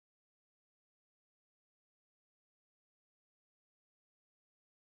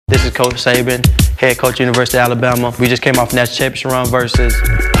This is Coach Saban, head coach, University of Alabama. We just came off national championship run versus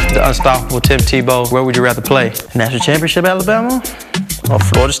the unstoppable Tim Tebow. Where would you rather play? National championship Alabama or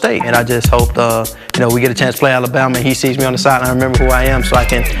Florida State? And I just hope, we get a chance to play Alabama and he sees me on the side and I remember who I am so I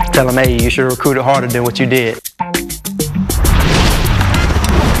can tell him, hey, you should have recruited harder than what you did.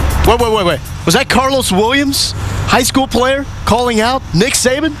 Wait. Was that Karlos Williams, high school player, calling out Nick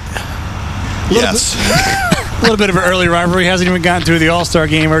Saban? Yes. A little bit of an early rivalry. Hasn't even gotten through the All-Star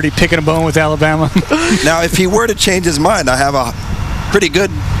game, already picking a bone with Alabama. Now, if he were to change his mind, I have a pretty good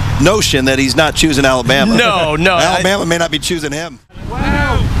notion that he's not choosing Alabama. No. Alabama may not be choosing him.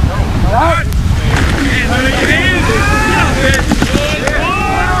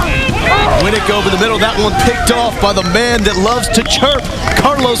 Winnick over the middle. That one picked off by the man that loves to chirp,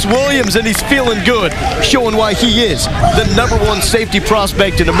 Karlos Williams, and he's feeling good, showing why he is the #1 safety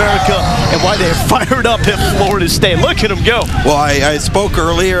prospect in America and why they're fired up at Florida State. Look at him go. Well, I spoke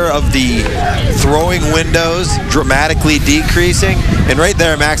earlier of the throwing windows dramatically decreasing, and right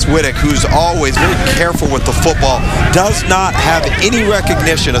there, Max Winnick, who's always very careful with the football, does not have any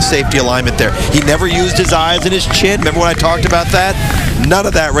recognition of safety alignment there. He never used his eyes and his chin. Remember when I talked about that? None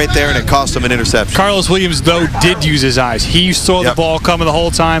of that right there, and it cost him an interception. Karlos Williams, though, did use his eyes. He saw the ball coming the whole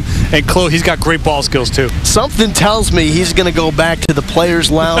time, and he's got great ball skills, too. Something tells me he's going to go back to the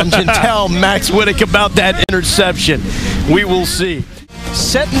players' lounge and tell Max Winnick about that interception. We will see.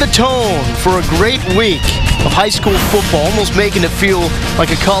 Setting the tone for a great week of high school football, almost making it feel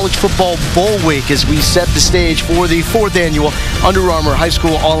like a college football bowl week as we set the stage for the 4th annual Under Armour High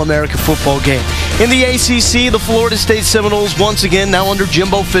School All-America football game. In the ACC, the Florida State Seminoles once again now under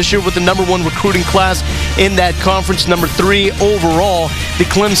Jimbo Fisher with the #1 recruiting class in that conference, #3 overall. The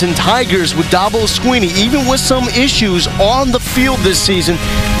Clemson Tigers with Dabo Swinney, even with some issues on the field this season,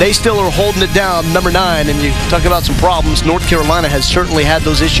 they still are holding it down, #9. And you talk about some problems, North Carolina has certainly had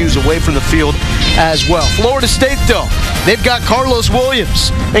those issues away from the field as well. Florida State, though, they've got Karlos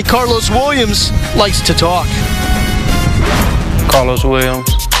Williams, and Karlos Williams likes to talk. Karlos Williams.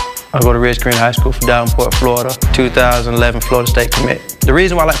 I go to Ridge Green High School from Davenport, Florida. 2011 Florida State commit. The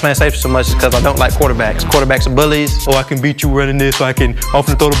reason why I like playing safety so much is because I don't like quarterbacks. Quarterbacks are bullies. Oh, I can beat you running this, so I can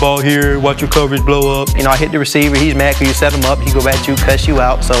often throw the ball here, watch your coverage blow up. I hit the receiver, he's mad because you set him up, he go back at you, cuss you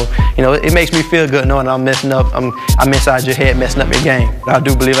out. So, it makes me feel good knowing I'm messing up. I'm inside your head messing up your game. I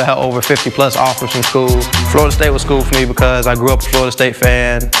do believe I had over 50+ offers from school. Florida State was school for me because I grew up a Florida State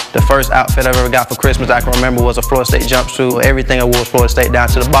fan. The first outfit I've ever got for Christmas I can remember was a Florida State jumpsuit. Everything I wore was Florida State, down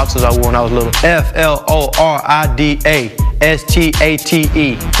to the boxes I wore when I was little. FLORIDASTATE.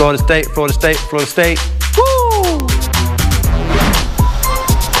 Florida State, Florida State, Florida State. Woo!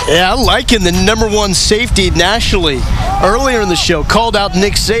 Yeah, I'm liking the #1 safety nationally. Earlier in the show, called out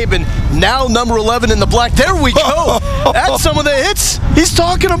Nick Saban, now #11 in the black. There we go. That's some of the hits he's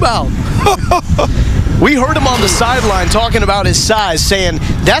talking about. We heard him on the sideline talking about his size, saying,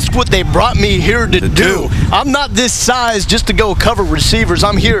 that's what they brought me here to do. I'm not this size just to go cover receivers.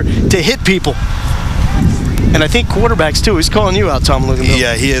 I'm here to hit people. And I think quarterbacks, too. He's calling you out, Tom Luganville.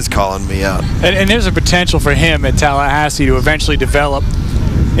 Yeah, he is calling me out. And there's a potential for him at Tallahassee to eventually develop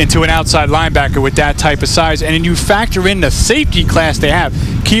into an outside linebacker with that type of size. And then you factor in the safety class they have.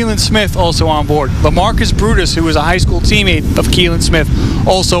 Keelan Smith also on board. LaMarcus Brutus, who was a high school teammate of Keelan Smith,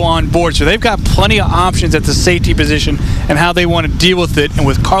 also on board. So they've got plenty of options at the safety position and how they want to deal with it. And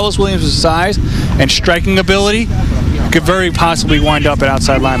with Karlos Williams' size and striking ability, could very possibly wind up at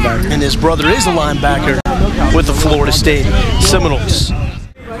outside linebacker. And his brother is a linebacker with the Florida State Seminoles.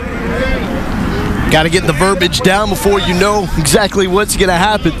 Got to get the verbiage down before you know exactly what's going to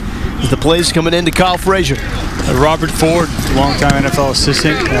happen. As the plays coming into Kyle Frazier. Robert Ford, longtime NFL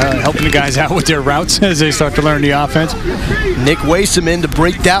assistant, helping the guys out with their routes as they start to learn the offense. Nick Waisome in to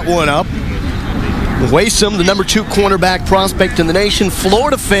break that one up. Waisome, the #2 cornerback prospect in the nation.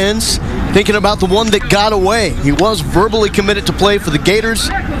 Florida fans thinking about the one that got away. He was verbally committed to play for the Gators.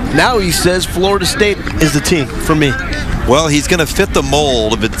 Now he says Florida State is the team for me. Well, he's going to fit the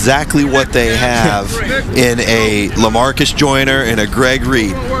mold of exactly what they have in a LaMarcus Joyner and a Greg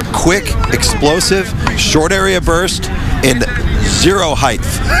Reed. Quick, explosive, short area burst, and zero height.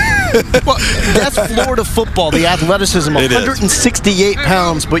 Well, that's Florida football, the athleticism. 168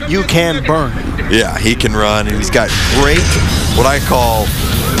 pounds, but you can burn. Yeah, he can run, and he's got great, what I call,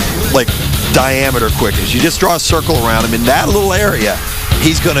 like, diameter quickness. You just draw a circle around him in that little area,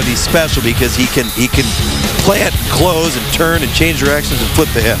 he's going to be special because he can plant, close, and turn and change directions and flip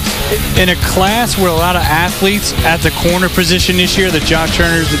the hips. In a class where a lot of athletes at the corner position this year, the Josh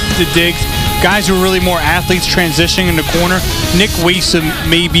Turners, the Diggs, guys who are really more athletes transitioning in the corner, Nick Waisome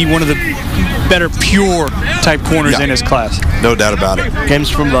may be one of the better pure type corners in his class. No doubt about it. Comes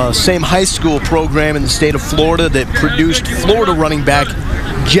from the same high school program in the state of Florida that produced Florida running back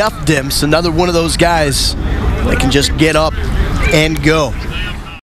Jeff Dimps, another one of those guys that can just get up and go.